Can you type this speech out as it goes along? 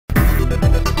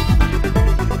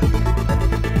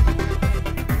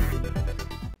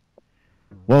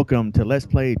Welcome to Let's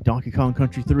Play Donkey Kong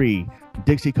Country 3,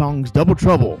 Dixie Kong's Double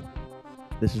Trouble.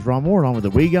 This is Ronmower along with the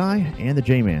Wiiguy and the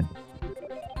Jman.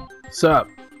 What's up?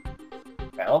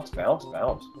 Bounce.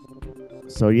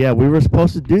 So yeah, we were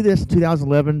supposed to do this in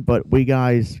 2011, but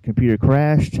Wiiguy's computer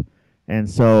crashed, and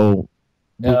so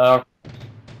we were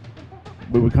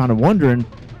kind of wondering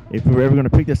if we were ever going to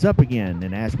pick this up again,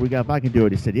 and asked Wiiguy if I can do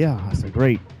it. He said, yeah. I said,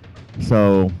 great.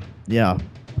 So yeah,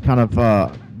 kind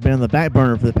of been on the back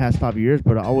burner for the past 5 years,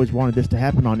 but I always wanted this to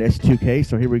happen on S2K,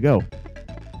 so here we go.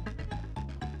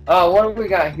 What do we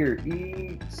got here?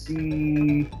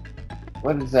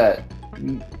 What is that?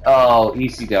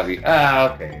 ECW.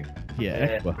 Okay.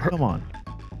 Yeah, well, come on.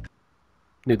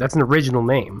 Dude, that's an original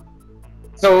name.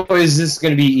 So is this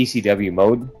going to be ECW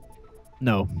mode?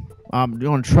 No. I'm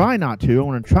going to try not to. I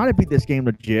want to try to beat this game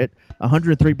legit,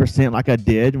 103% like I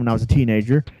did when I was a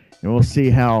teenager, and we'll see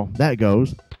how that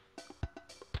goes.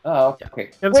 Oh,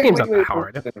 okay. Yeah, this game's not that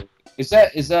hard. Is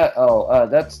that?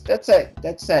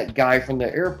 That's that guy from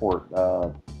the airport.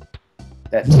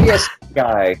 That TS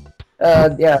guy.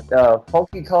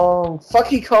 Funky Kong,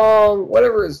 Fucky Kong,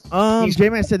 whatever is.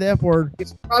 J-Man said the F word.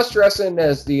 He's cross-dressing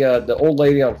as the old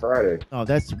lady on Friday. Oh,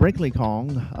 that's Wrinkly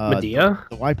Kong. Medea?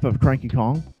 The wife of Cranky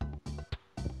Kong.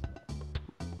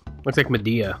 Looks like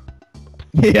Medea.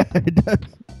 Yeah, it does.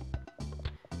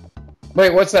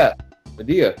 Wait, what's that?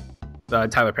 Medea.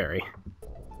 Tyler Perry.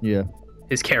 Yeah.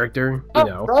 His character, you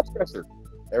know. Crossdresser.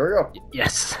 There we go.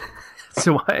 Yes. That's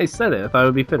why I said it. I thought it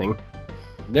would be fitting.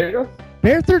 There you go.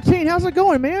 Bear 13, how's it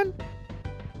going, man?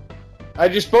 I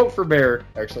just spoke for Bear,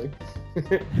 actually.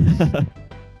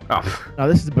 Oh. Now,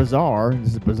 this is bizarre. This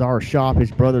is a bizarre shop.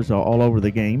 His brothers are all over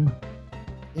the game.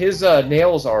 His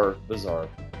nails are bizarre.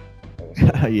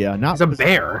 Yeah, not. He's a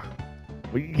bear.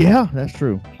 Yeah, that's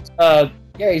true. Yeah,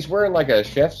 he's wearing like a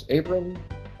chef's apron,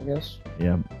 I guess.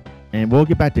 Yeah. And we'll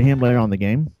get back to him later on in the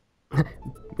game.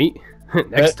 Me?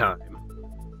 Next time.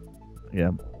 Yeah.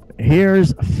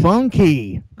 Here's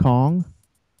Funky Kong.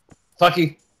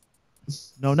 Fucky.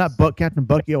 No, not Captain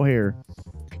Bucky O'Hare.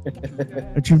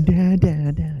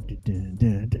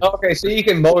 Okay, so you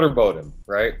can motorboat him,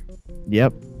 right?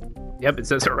 Yep. Yep, it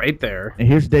says it right there. And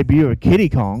here's the debut of Kitty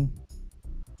Kong.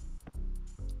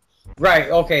 Right,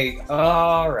 okay,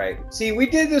 alright. See, we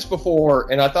did this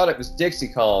before, and I thought it was Dixie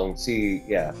Kong. See,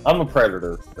 yeah, I'm a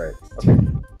predator. Right, okay.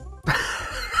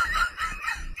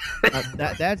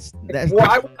 That's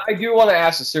well, I do want to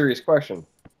ask a serious question.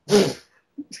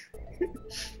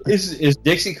 Is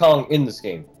Dixie Kong in this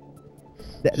game?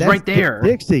 That's right there.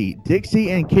 Dixie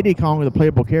and Kitty Kong are the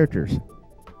playable characters.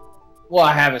 Well,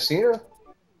 I haven't seen her.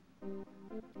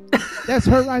 That's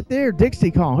her right there, Dixie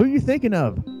Kong. Who are you thinking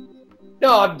of?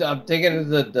 No, I'm thinking of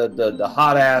the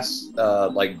hot ass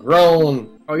like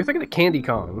grown. Oh, you're thinking of Candy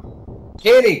Kong.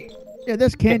 Candy. Yeah,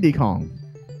 that's Candy Kong.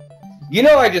 You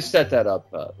know, I just set that up.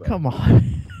 Right? Come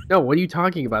on. No, what are you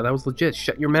talking about? That was legit.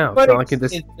 Shut your mouth. But like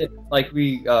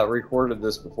we recorded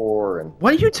this before, and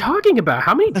what are you talking about?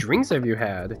 How many drinks have you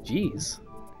had? Jeez.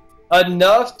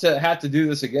 Enough to have to do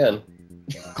this again.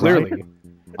 Clearly.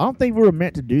 I don't think we were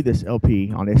meant to do this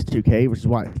LP on S2K, which is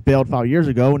why it failed 5 years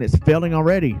ago, and it's failing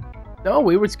already. No,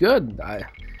 it was good. I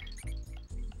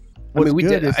mean, we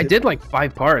did. I did like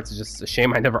 5 parts. It's just a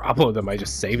shame I never uploaded them. I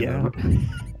just saved them.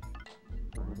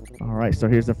 All right, so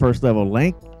here's the first level,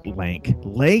 Lake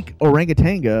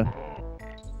Orangutanga,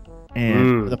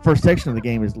 and the first section of the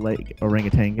game is Lake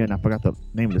Orangutanga, and I forgot the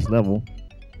name of this level.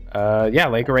 Yeah,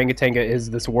 Lake Orangutanga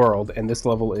is this world, and this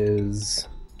level is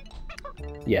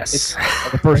it's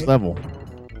the first level.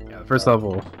 Yeah, the first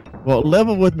level. Well,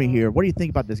 level with me here. What do you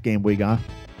think about this game, Wiiguy?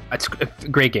 It's a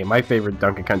great game. My favorite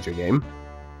Donkey Country game.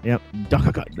 Yep,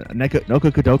 Noka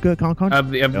Kadoka Kong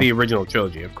Country? Of the original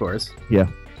trilogy, of course. Yeah.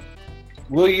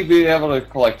 Will you be able to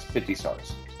collect 50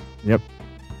 stars? Yep.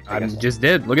 I just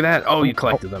did. Look at that. Oh, you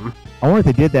collected them. I wonder if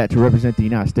they did that to represent the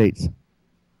United States.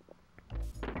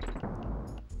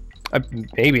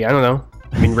 Maybe. I don't know.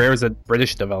 I mean, Rare is a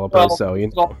British developer, so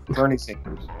you know. Bernie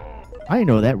Sanders. I didn't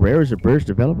know that. Rare is a British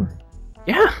developer.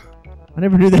 Yeah. I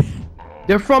never knew that.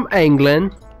 They're from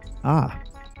England. Ah.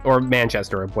 Or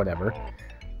Manchester or whatever.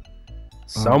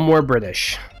 Somewhere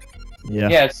British. Yeah.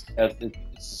 Yeah, it's the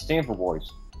Stamper Boys.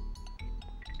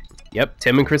 Yep,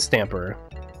 Tim and Chris Stamper.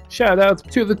 Shout out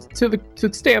to the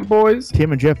Stamp Boys.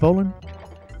 Tim and Jeff Olin.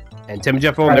 And Tim and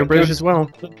Jeff Olin, they're British as well.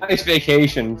 Nice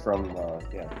vacation from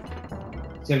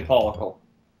Tim Pollicle.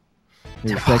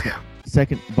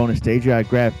 Second bonus stage, I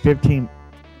grabbed 15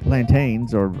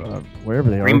 plantains or wherever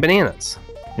they are. Green bananas.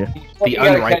 Yeah. The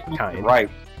unripe kind. Right.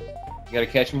 You gotta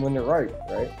catch them when they're ripe,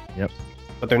 right? Yep.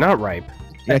 But they're not ripe.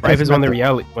 Yeah, ripe is when they're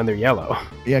yellow.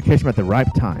 Yeah, catch them at the ripe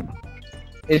time.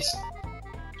 It's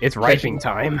It's riping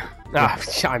time. Ah,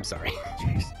 I'm sorry.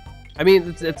 Jeez. I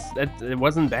mean, it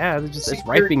wasn't bad. It's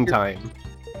riping time.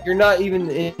 You're not even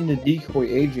in the decoy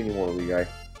age anymore, Wiiguy.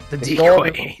 The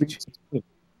decoy age. I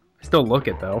still look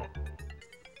it though.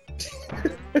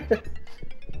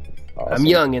 Awesome. I'm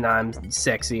young and I'm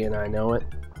sexy and I know it.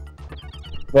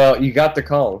 Well, you got the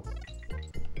Kong.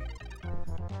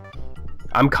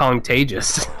 I'm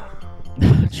contagious.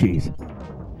 Jeez.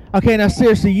 Okay, now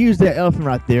seriously, use that elephant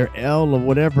right there, L or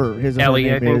whatever his Ellie,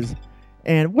 name is.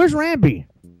 And where's Ramby?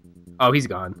 Oh, he's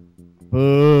gone.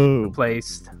 Boo.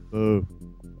 Replaced. Boo.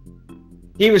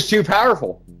 He was too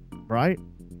powerful. Right?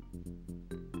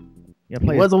 Yeah,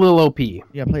 He was a little OP.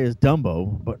 Yeah, play as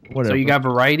Dumbo, but whatever. So you got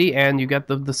variety and you got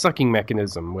the sucking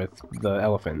mechanism with the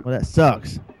elephant. Well, that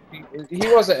sucks. He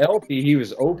wasn't LP, he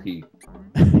was OP. He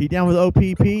down with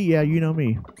OPP? Yeah, you know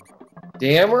me.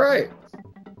 Damn right.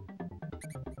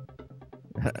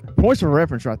 Points for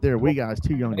reference right there. We guys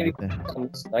too young to get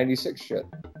that. 96 shit.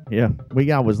 Yeah, we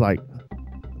got was like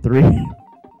 3.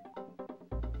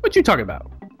 What you talking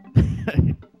about?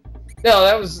 No,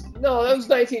 that was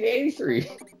 1983.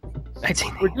 I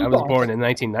was born in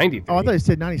 1993. Oh, I thought you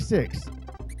said 96.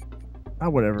 Oh,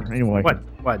 whatever. Anyway.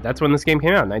 What? That's when this game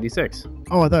came out, 96.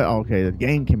 Oh, I thought. Oh, okay, the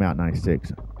game came out in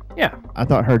 96. Yeah. I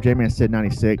thought her Jman said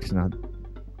 96, and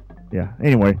yeah.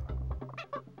 Anyway.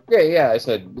 Yeah. I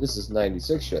said this is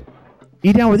 96 shit.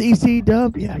 You down with EC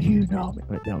Dub? Yeah, you know me.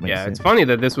 That don't make sense. It's funny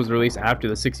that this was released after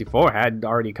the 64 had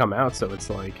already come out, so it's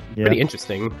like pretty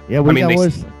interesting. Yeah, I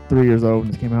was 3 years old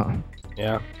when this came out.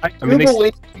 Yeah. I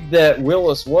believe that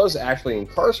Willis was actually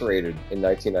incarcerated in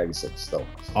 1996, though.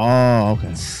 Oh, okay.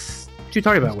 What you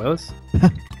talking about, Willis?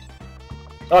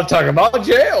 I'm talking about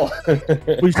jail.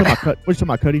 What you talking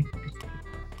about, Cuddy?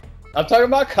 I'm talking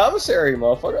about commissary,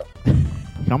 motherfucker.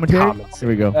 Commentary? Here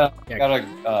we go.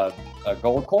 Got a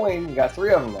gold coin. You got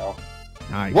 3 of them now.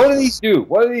 Nice. What do these do?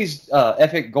 What do these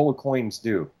epic gold coins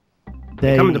do?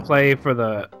 They come into play for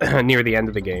the near the end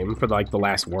of the game for like the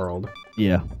last world.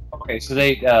 Yeah. Okay, so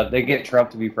they get Trump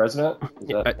to be president. Is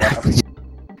that what happens?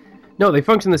 No, they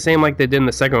function the same like they did in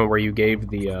the second one, where you gave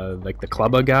the like the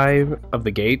clubba guy of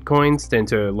the gate coins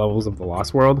into levels of the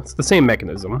Lost World. It's the same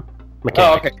mechanism.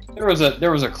 Oh, okay. There was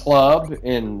a club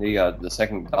in the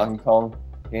second Donkey Kong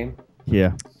game.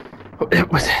 Yeah.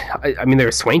 I mean,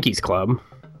 there's Swanky's Club.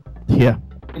 Yeah.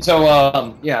 And so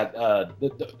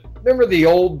remember the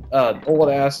old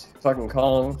ass fucking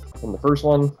Kong from the first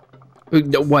one?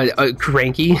 What?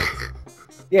 Cranky?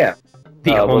 Yeah.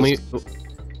 The only.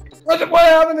 What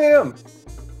happened to him?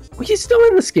 Well, he's still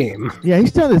in this game. Yeah, he's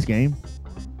still in this game.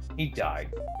 He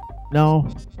died. No.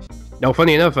 No,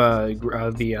 funny enough,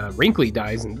 the Wrinkly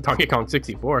dies in Donkey Kong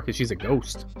 64 because she's a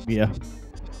ghost. Yeah.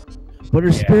 But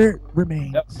her spirit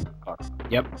remains.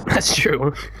 Yep, that's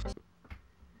true.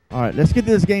 All right, let's get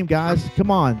to this game, guys. Come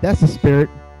on, that's the spirit.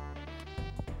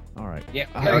 All right. Yeah.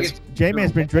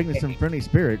 J-Man's been drinking some friendly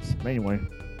spirits. Anyway.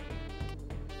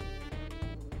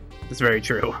 That's very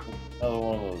true. Another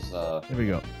one of those. Here we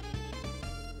go.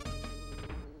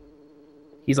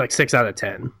 He's like 6 out of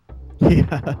 10.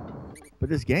 Yeah. But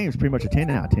this game's pretty much a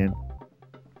 10 out of 10.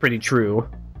 Pretty true.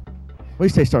 What do you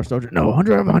say, Star Soldier? No,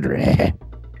 100 of 100.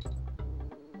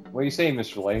 What do you say,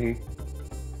 Mr. Leahy?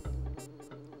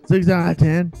 6 out of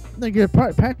 10. Then get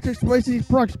Patrick Swayze's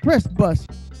press bus.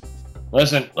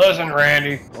 Listen,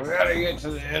 Randy. We gotta get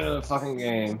to the end of the fucking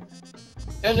game,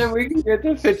 and then we can get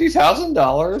to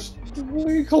 $50,000.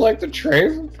 We collect a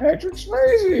tray from Patrick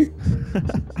Swayze.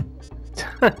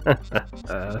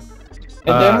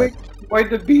 And then we avoid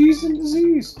the bees and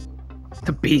disease.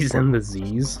 The bees and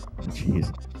disease.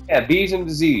 Jeez. Yeah, bees and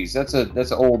disease. That's an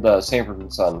old Sanford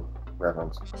and Son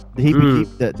reference.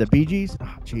 The Bee Gees?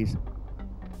 Oh, jeez.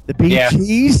 The Bee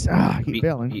Gees? Ah, I keep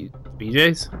failing.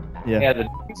 BJ's? Yeah, the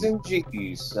B's and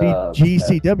G's.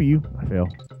 GCW. I fail.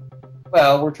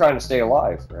 Well, we're trying to stay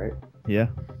alive, right? Yeah.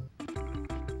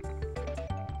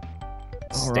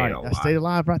 All right, I stayed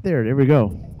alive right there. There we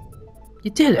go. You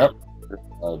did it.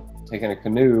 Taking a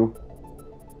canoe.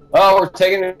 Oh, we're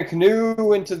taking a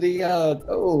canoe into the.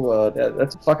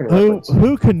 That's a fucking reference.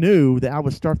 Who knew that I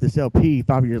would start this LP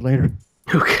 5 years later?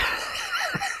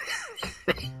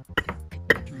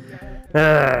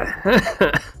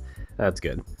 That's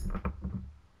good.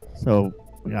 So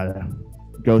we gotta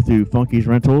go through Funky's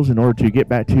Rentals in order to get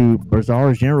back to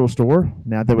Bazaar's General Store.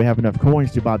 Now that we have enough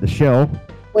coins to buy the shell.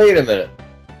 Wait a minute.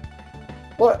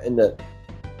 What in the?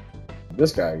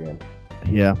 This guy again.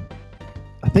 Yeah.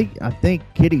 I think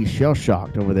Kitty's shell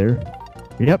shocked over there.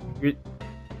 Yep.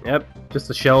 Just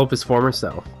a shell of his former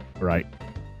self. Right.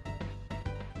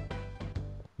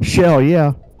 Shell,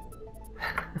 yeah.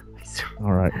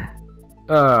 All right.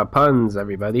 Puns,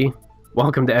 everybody.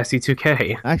 Welcome to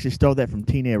SE2K. I actually stole that from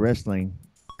TNA Wrestling.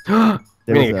 We're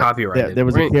gonna get copyrighted. There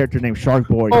was a character named Shark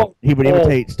Boy. Oh, He would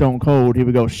imitate Stone Cold. He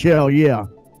would go, "Shell, yeah."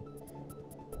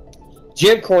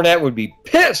 Jim Cornette would be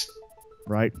pissed.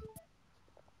 Right.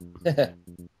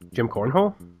 Jim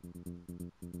Cornhole?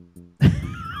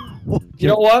 You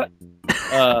know what?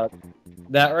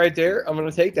 That right there, I'm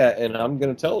gonna take that and I'm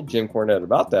gonna tell Jim Cornette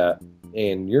about that,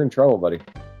 and you're in trouble, buddy.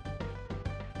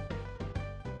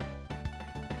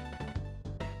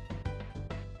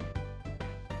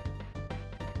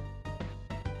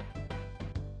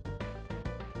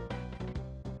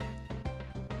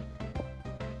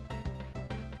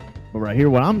 But right here,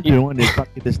 what I'm doing is trying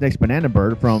to get this next banana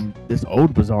bird from this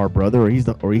old Bizarre brother, or he's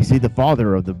the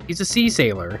father of the He's a sea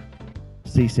sailor.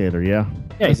 sea sailor. Yeah.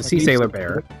 Yeah, he's a sea sailor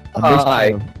bear.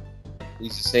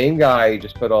 He's the same guy. He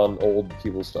just put on old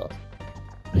people stuff.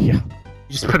 Yeah. You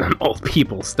just put on old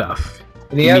people stuff.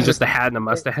 And he You has mean just a hat and a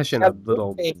mustache and a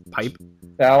little pipe.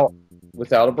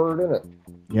 without a bird in it.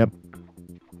 Yep.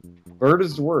 Bird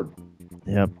is the word.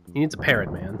 Yep. He needs a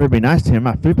parrot, man. It'd be nice to him.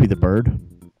 I would be the bird.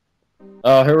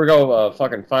 Oh, here we go.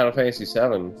 Fucking Final Fantasy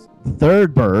VII. The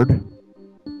third bird.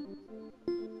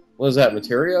 What is that,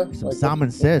 materia? Some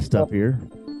Simon Says stuff here.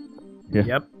 Yeah.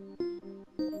 Yep.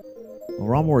 Well,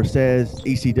 Ronmower says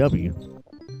ECW.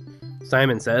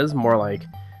 Simon Says, more like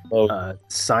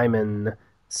Simon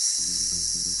sucks.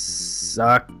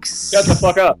 Shut the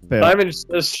fuck up. Fail. Simon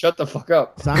says shut the fuck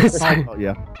up. Simon, oh,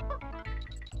 yeah.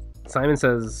 Simon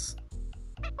Says,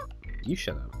 you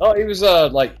shut up. Oh, he was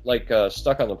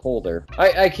stuck on the pole there.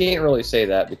 I can't really say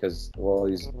that because, well,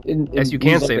 he's... Yes, you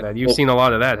can say that. You've seen a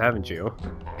lot of that, haven't you?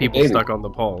 People Maybe. stuck on the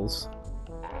poles.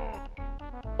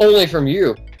 Only from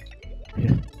you.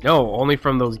 No, only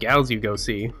from those gals you go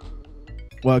see.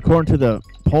 Well, according to the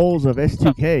polls of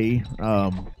S2K,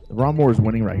 Ronmower is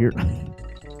winning right here.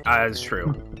 That's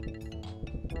true.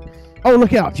 Oh,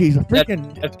 look out. Jeez, a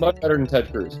freaking... That's much better than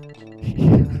Ted Cruz.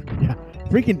 Yeah.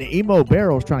 Freaking Emo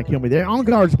Barrel's trying to kill me there. On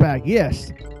guard's back,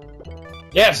 yes.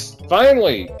 Yes,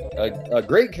 finally! A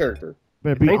great character.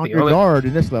 Better be on your guard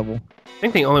in this level. I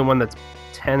think the only one that's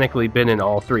technically been in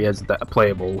all three as a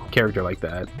playable character like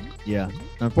that. Yeah.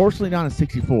 Unfortunately, not in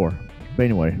 64. But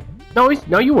anyway. No,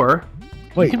 you were.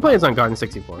 Wait. You can play as on guard in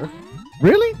 64.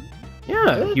 Really?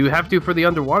 Yeah, you have to for the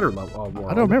underwater level.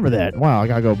 I don't remember that. Wow, I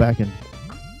gotta go back and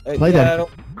play that.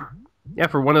 Yeah,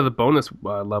 for one of the bonus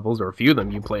levels, or a few of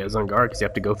them, you play as on guard because you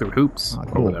have to go through hoops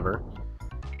or whatever.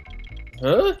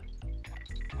 Huh?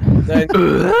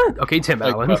 Okay, Tim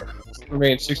Allen.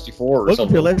 Superman 64 or Welcome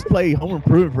something. to Let's Play Home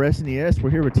Improvement for SNES. We're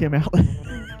here with Tim Allen.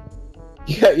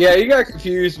 Yeah, you got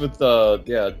confused with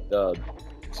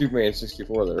Superman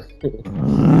 64 there.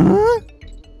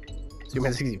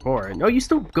 Superman 64. No, you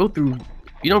still go through.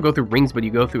 You don't go through rings, but you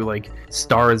go through like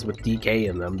stars with DK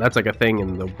in them. That's like a thing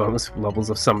in the bonus levels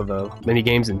of some of the mini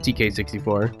games in TK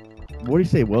 64. What do you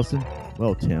say, Wilson?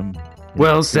 Well, Tim.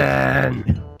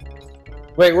 Wilson.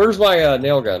 Wait, where's my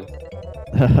nail gun?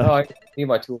 Oh, I need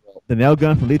my tool belt. The nail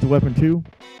gun from Lethal Weapon 2.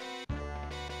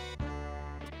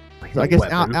 So I guess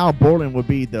Al Borland would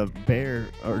be the Bear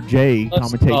or Jay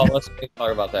commentator. Oh, let's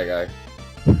talk about that guy.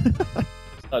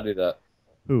 Let's not do that.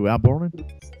 Who, Al Borland?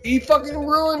 He fucking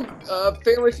ruined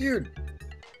Family Feud.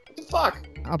 What the fuck?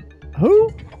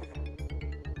 Who?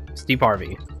 Steve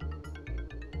Harvey.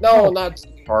 No, not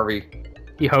Steve Harvey.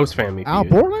 He hosts Family Feud. Al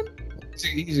Borland?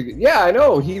 Yeah, I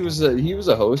know. He was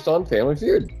a host on Family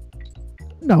Feud.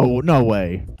 No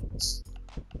way.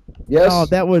 Yes. Oh,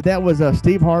 that was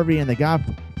Steve Harvey and the guy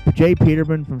Jay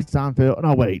Peterman from Seinfeld.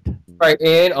 No, wait. Right,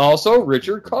 and also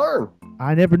Richard Karn.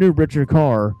 I never knew Richard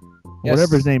Carr, Yes.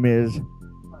 whatever his name is,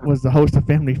 was the host of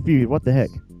Family Feud. What the heck?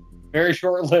 Very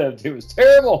short-lived. It was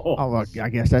terrible. Oh, well, I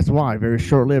guess that's why. Very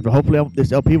short-lived. Hopefully,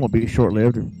 this LP won't be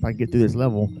short-lived if I can get through this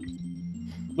level.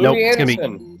 Nope, Louis it's gonna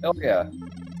Anderson. Hell yeah.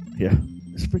 Yeah.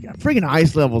 It's freaking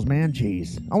ice levels, man.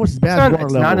 Jeez. Almost as bad as water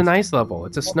It's levels. not an ice level.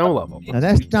 It's a snow level. Now,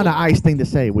 that's not an ice thing to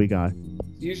say, Wiiguy.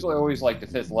 Usually always like the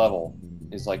 5th level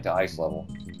is like the ice level.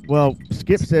 Well,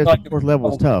 Skip says the 4th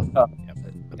level is tough.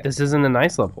 But this isn't an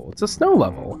ice level. It's a snow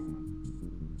level.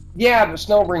 Yeah, but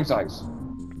snow brings ice.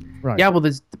 Right. Yeah, well,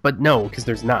 but no, because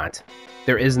there's not.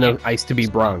 There is no ice to be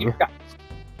brung.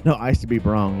 No ice to be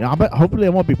brung. Yeah, but hopefully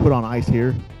it won't be put on ice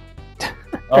here.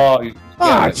 Oh,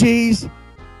 jeez.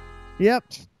 Yep.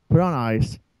 Put on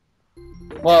ice.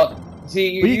 Well,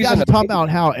 see, But you guys are talking about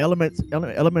how elements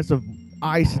of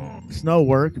ice and snow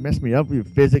work. You messed me up with your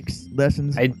physics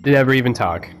lessons. I never even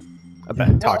talked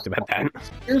about that.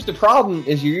 Here's the problem: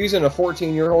 is you're using a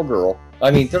 14-year-old girl. I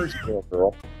mean, 13-year-old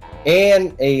girl,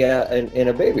 and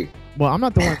a baby. Well, I'm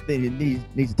not the one that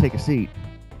needs to take a seat.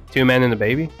 Two Men and a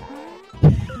Baby?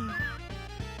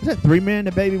 Is that 3 Men and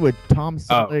a Baby with Tom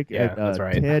Selleck yeah, and that's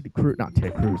right. Ted Cruz? Not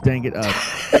Ted Cruz. Dang it.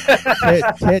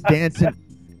 Ted Danson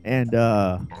and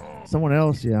someone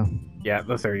else. Yeah. Yeah,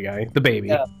 the third guy. The baby.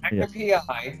 Yeah, after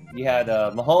PI, you had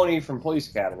Mahoney from Police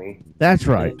Academy. That's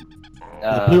right.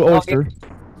 And, Blue Oyster.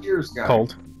 Cheers guy.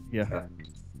 Colt. Yeah.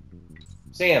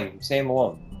 Sam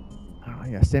Malone. Oh,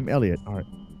 yeah, Sam Elliott. All right.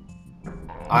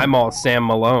 I'm all Sam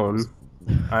Malone.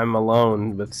 I'm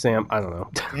alone with Sam. I don't know.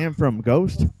 Sam from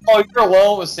Ghost. Oh, you're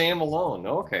alone with Sam Malone.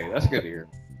 Okay, that's good to hear.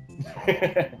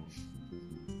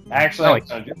 Actually,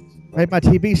 Hey, my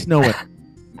TV's snowing.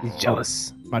 He's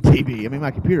jealous. My TV. I mean,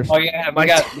 my computer's. Oh yeah, we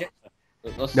got. Yeah.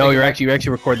 No, you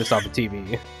actually record this off the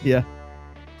TV. Yeah.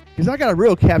 Because I got a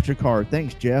real capture card.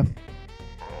 Thanks, Jeff.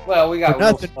 Well, we got.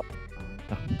 nothing.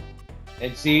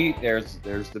 And see, there's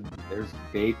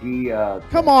baby.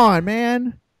 Come on,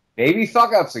 man. Baby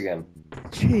fuck ups again.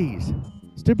 Jeez.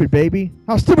 Stupid baby.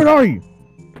 How stupid are you?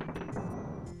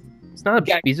 It's not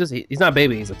a, he's not a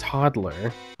baby, he's a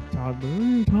toddler.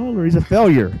 Toddler. He's a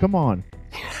failure. Come on.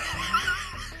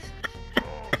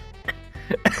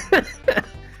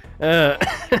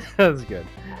 That's good.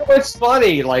 It's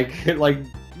funny, like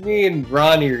me and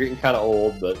Ronnie are getting kind of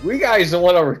old, but we guys the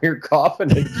one over here coughing.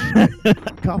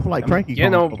 Coughing like cranky.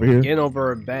 Getting over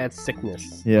over a bad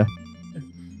sickness. Yeah.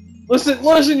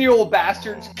 Listen, you old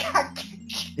bastards.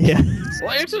 Yeah.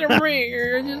 Listen to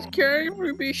me, just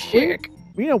can't be sick.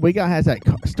 You know, Wiiguy has that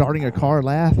starting a car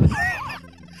laugh.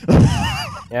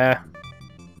 Yeah.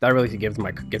 That really gets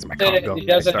my cough going. It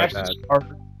doesn't actually start,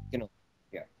 you know.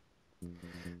 Yeah.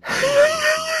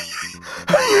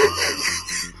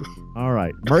 All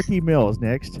right, Murky Mills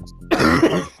next.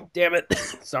 Damn it!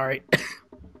 Sorry.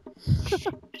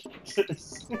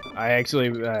 I actually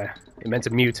meant to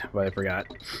mute, but I forgot.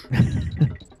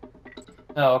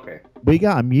 Oh, okay. We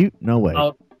got a mute? No way.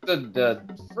 The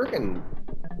freaking.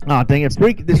 Oh, dang it.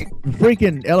 This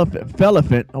freaking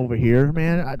elephant over here,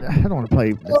 man. I don't want to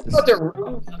play.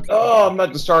 I'm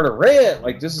about to start a rant.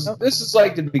 Like this is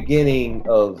like the beginning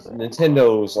of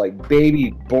Nintendo's like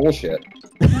baby bullshit.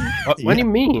 What do you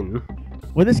mean?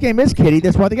 Well, this game is kiddie.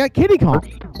 That's why they got Kiddy Kong.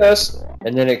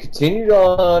 And then it continued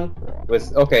on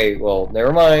with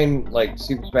never mind like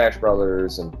Super Smash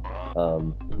Brothers and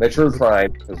Metroid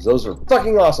Prime because those are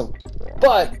fucking awesome.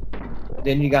 But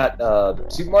then you got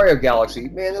Super Mario Galaxy.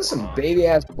 Man, that's some baby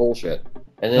ass bullshit.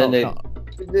 And then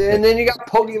and then you got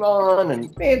Pokemon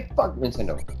and man, fuck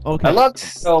Nintendo. Okay. I love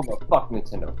Nintendo, but fuck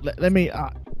Nintendo. Let me.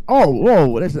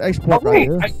 Whoa! There's an export right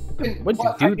here. What'd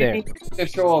you do there? To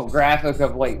show a graphic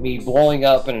of like me blowing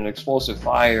up in an explosive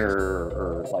fire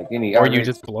or like any. Or you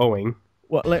just blowing.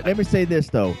 Well, let me say this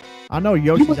though. I know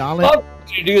Yoshi's Island.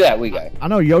 You do that, Wiiguy. I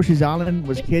know Yoshi's Island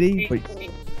was kiddie, but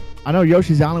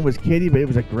it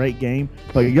was a great game.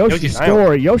 But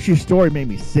Yoshi's story made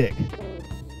me sick.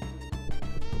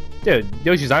 Dude,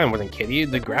 Yoshi's Island wasn't kiddie.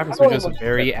 The graphics were just a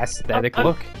very aesthetic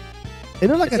look. It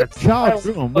looked like a child's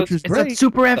room, which was great. It's a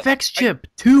Super FX chip,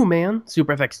 too, man.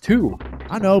 Super FX 2.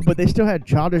 I know, but they still had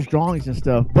childish drawings and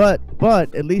stuff. But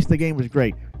at least the game was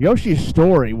great. Yoshi's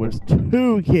story was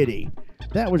too kiddie.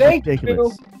 That was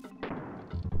ridiculous.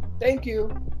 Thank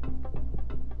you.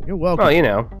 You're welcome. Well, you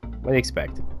know, what do you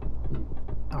expect?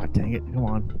 Oh, dang it. Come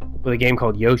on. With a game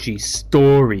called Yoshi's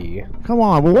Story. Come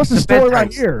on. Well, what's the story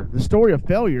right here? The story of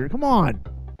failure. Come on.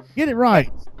 Get it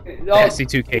right.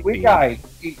 SC2K.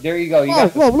 Wiiguy, there you go.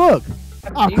 Whoa, look.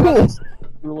 Oh, cool.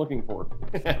 You were looking for.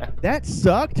 That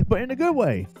sucked, but in a good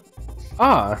way.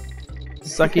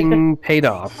 Sucking paid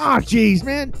off. Jeez,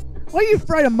 man. What are you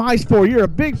afraid of mice for? You're a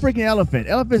big freaking elephant.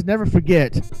 Elephants never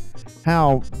forget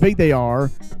how big they are,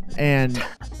 and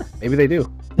maybe they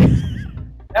do.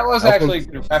 That was actually a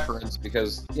good reference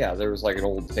because, there was like an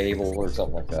old fable or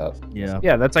something like that.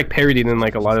 Yeah, that's like parodied in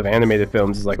like a lot of animated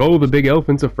films. It's like, oh, the big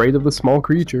elephant's afraid of the small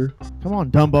creature. Come on,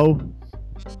 Dumbo.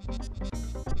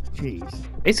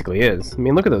 Jeez. Basically is. I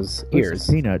mean, look at those ears.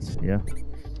 Peanuts, yeah.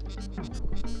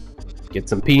 Get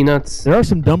some peanuts. There are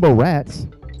some Dumbo rats.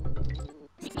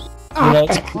 And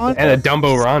a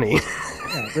Dumbo Ronnie.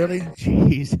 Yeah, really?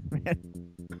 Jeez, man.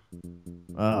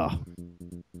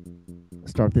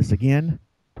 Let's start this again.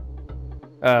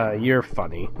 You're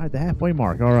funny. At the halfway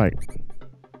mark. All right.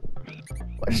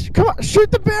 Come on,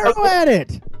 shoot the barrel at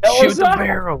it. Shoot the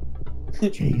barrel.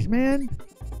 Jeez, man.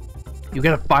 You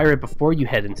gotta fire it before you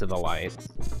head into the light.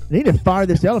 They need to fire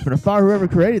this elephant or fire whoever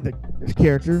created this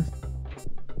character.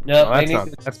 No,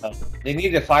 they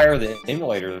need to fire the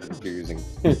emulator that they're using.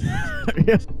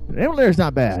 The emulator's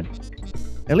not bad.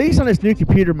 At least on this new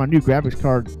computer, my new graphics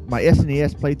card, my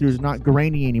SNES playthrough is not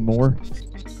grainy anymore.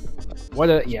 What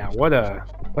a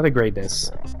What a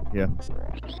greatness. Yeah.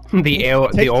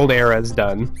 The old era is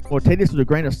done. Well, take this with a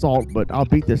grain of salt, but I'll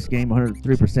beat this game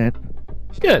 103%.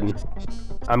 Good.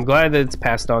 I'm glad that it's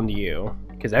passed on to you.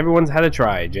 Because everyone's had a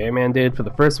try. Jman did for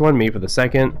the first one, me for the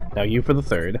second, now you for the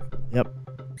third. Yep.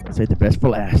 Save the best for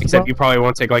last. Except you probably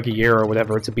won't take like a year or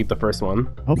whatever to beat the first one.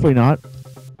 Hopefully not.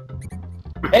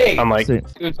 Hey, Unlike,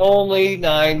 it's only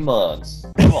 9 months.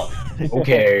 Come on.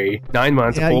 Okay, 9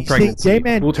 months, Yeah, full pregnancy,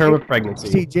 full term of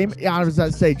pregnancy. See, I was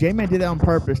about to say, J-Man did that on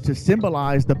purpose to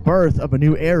symbolize the birth of a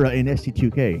new era in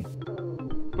ST2K.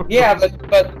 Yeah, but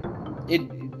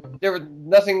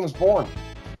nothing was born.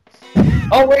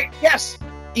 Oh wait, yes,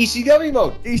 ECW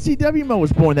mode. ECW mode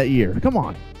was born that year. Come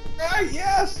on. Right,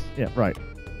 yes. Yeah, right.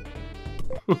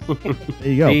 There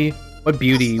you go. See what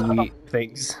beauty we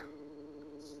thinks.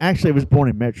 Actually, it was born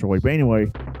in Metroid, but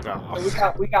anyway. Oh.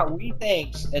 So we got We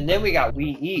Thanks, and then we got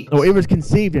We Eat. Oh, it was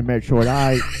conceived in Metroid.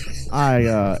 I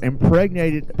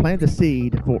planted the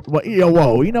seed for. Well,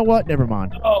 whoa, you know what? Never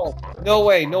mind. Oh, no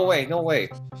way.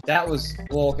 That was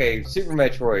okay. Super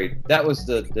Metroid. That was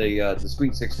the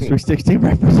Sweet 16. Sweet 16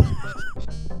 reference.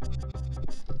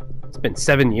 It's been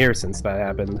 7 years since that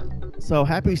happened. So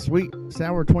happy sweet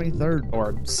sour 23rd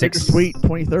Or 6 sweet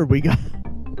 23rd we got.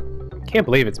 Can't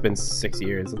believe it's been 6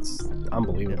 years. It's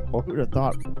unbelievable. Who would have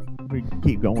thought we'd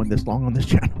keep going this long on this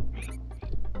channel?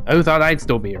 Who thought I'd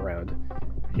still be around?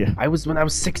 Yeah. I was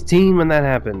 16 when that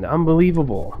happened.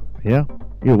 Unbelievable. Yeah.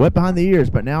 You're wet behind the ears,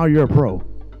 but now you're a pro.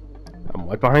 I'm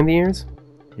wet behind the ears?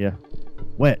 Yeah.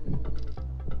 Wet.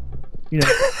 You know,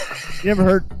 you never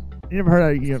heard how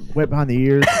you wet behind the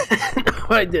ears?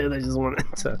 No, I did. I just wanted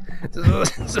to. I just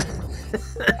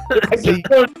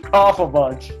wanted to cough a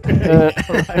bunch.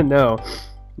 No,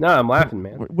 I'm laughing,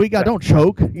 man. Don't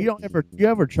choke. You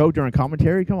ever choke during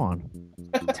commentary? Come on.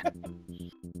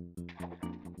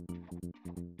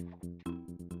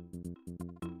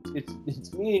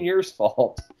 It's me and yours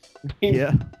fault.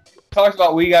 Yeah. Talks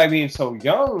about Wiiguy being so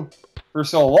young for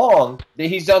so long that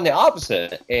he's done the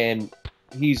opposite, and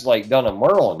he's like done a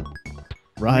Merlin.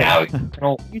 Right. Now,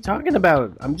 What are you talking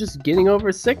about? I'm just getting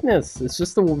over sickness. It's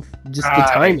just the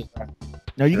timing.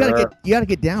 No, you gotta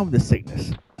get down with the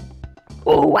sickness.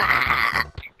 Oh, wow.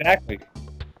 exactly.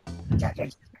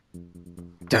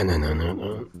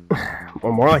 No.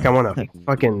 Or more like I want to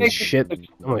fucking shit.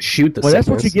 I want to shoot the Well, sickness. that's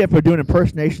what you get for doing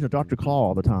impersonation of Dr. Claw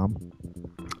all the time.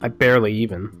 I barely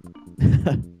even.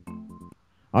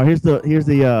 Oh, here's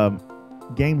the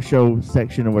game show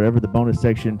section or whatever, the bonus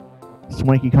section.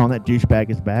 Swanky calling that douchebag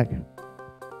is back.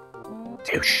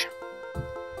 Douche.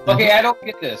 Okay, I don't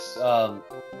get this.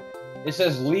 It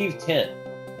says leave tent,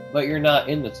 but you're not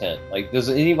in the tent. Like, does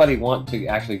anybody want to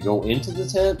actually go into the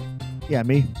tent? Yeah,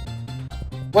 me.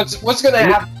 What's gonna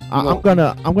happen? I'm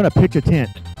gonna pitch a tent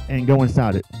and go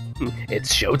inside it.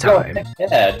 It's showtime.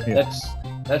 Yeah.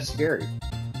 That's scary.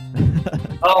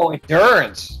 Oh,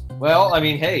 endurance. Well, I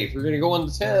mean, hey, if you're gonna go in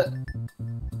the tent,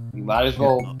 you might as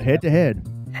well Head to head.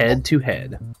 Head to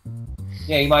head.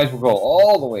 Yeah, you might as well go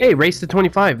all the way. Hey, race to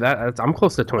 25. I'm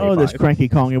close to 25. Oh, this cranky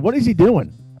Kong. What is he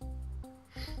doing?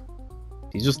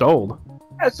 He's just old.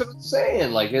 That's what I'm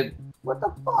saying. Like, what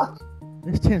the fuck?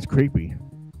 This tent's creepy.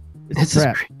 It's This a is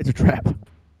trap. It's a trap.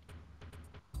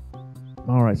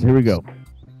 All right, so here we go.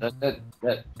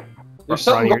 There's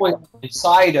something going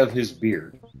inside of his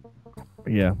beard.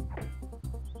 Yeah.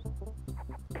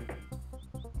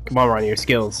 Come on, Ronnie, your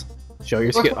skills. Show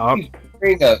your skill. Oh. He's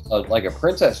wearing like a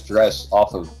princess dress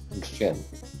off of his chin.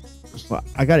 Well,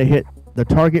 I gotta hit the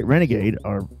target renegade,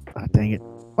 or dang it!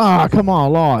 Ah, come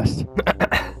on, lost.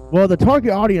 Well, the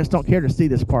target audience don't care to see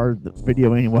this part of the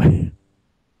video anyway.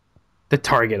 The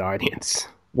target audience.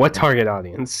 What target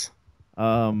audience?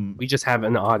 We just have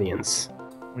an audience.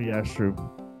 Yeah, that's true.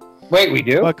 Wait, we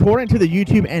do? According to the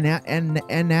YouTube and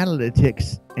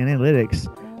analytics,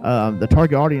 the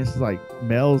target audience is like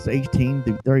males 18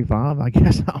 through 35, I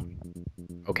guess.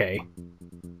 Okay.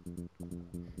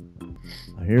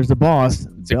 Here's the boss.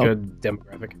 It's a good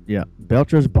demographic. Yeah,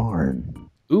 Belcher's Barn.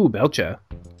 Ooh, Belcha.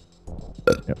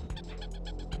 Yep.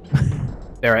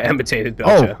 There, I imitated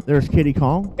Belcha. Oh, there's Kitty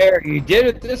Kong. There, you did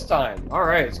it this time. All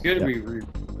right, it's good to be.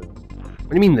 What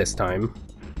do you mean this time?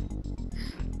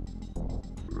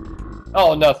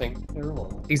 Oh, nothing. Never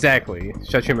mind. Exactly.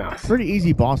 Shut your mouth. Pretty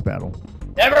easy boss battle.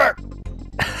 Never.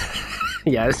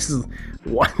 Yeah, this is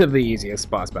one of the easiest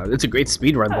boss battles. It's a great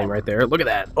speedrun thing right there. Look at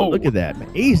that. Oh, look at that, man.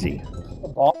 Easy. The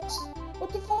boss?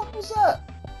 What the fuck was that?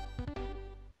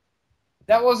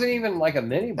 That wasn't even like a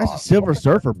mini boss. That's a Silver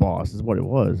Surfer boss, is what it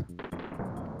was.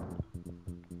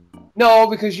 No,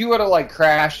 because you would have like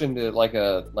crashed into like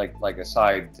a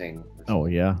side thing. Oh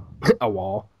yeah. A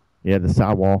wall. Yeah, the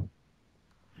side wall.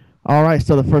 All right,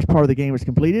 so the first part of the game is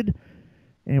completed.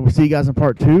 And we'll see you guys in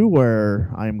part 2,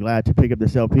 where I'm glad to pick up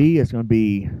this LP. It's going to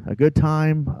be a good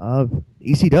time of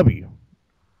ECW.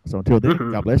 So until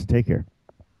then, God bless and take care.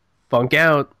 Funk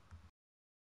out.